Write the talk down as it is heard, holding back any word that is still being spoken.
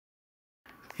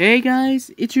Hey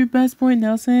guys, it's your best boy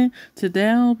Nelson. Today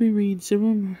I'll be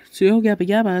reading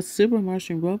Gabba, Super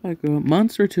Martian Robot Girl,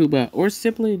 Monster Tuba, or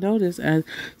simply noticed as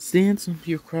Dance of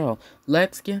Your Crow.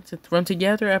 Let's get to Thrown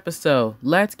Together episode.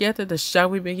 Let's get to the shall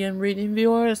we begin reading,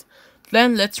 viewers?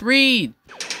 Then let's read!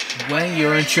 When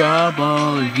you're in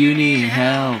trouble, if you need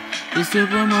help, the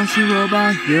Super Martian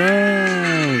Robot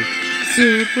Girl!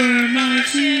 Super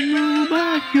Martian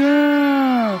Robot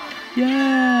Girl!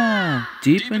 Yeah!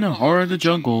 Deep in the heart of the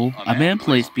jungle, a man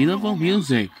plays beautiful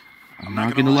music. I'm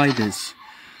not gonna lie this.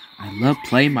 I love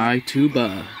playing my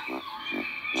tuba.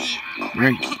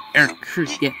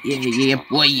 Yeah,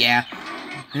 boy, yeah.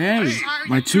 Hey,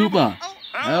 my tuba.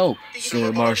 Oh,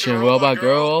 Super Martian Robot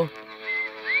Girl.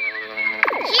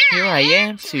 Here I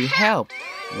am to help.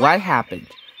 What happened?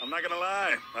 I'm not gonna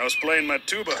lie, I was playing my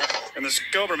tuba, and this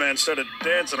Gabba man started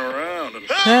dancing around and...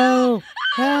 Help!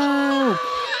 Help!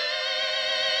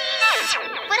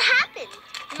 What happened?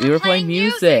 We were playing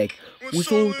music. We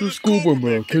saw the scuba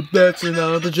man kept dancing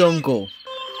out of the jungle.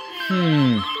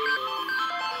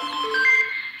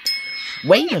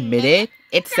 Wait a minute.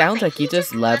 It sounds like he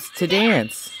just loves to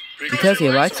dance. Because he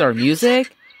likes our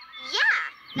music?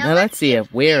 Yeah. Now let's see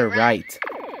if we're right.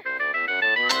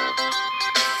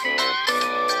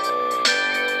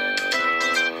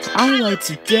 I like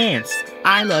to dance.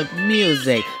 I love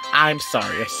music. I'm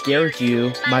sorry I scared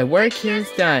you. My work here is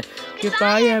done.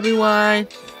 Goodbye, everyone.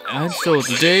 And so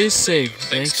today's safe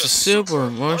thanks to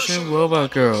Super Martian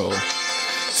Robot Girl.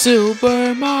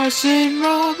 Super Martian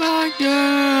Robot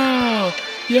Girl!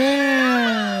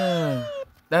 Yeah!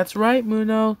 That's right,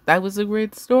 Muno. That was a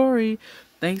great story.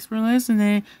 Thanks for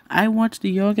listening. I watched the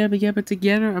Yo Gabba Gabba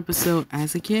Together episode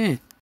as a kid.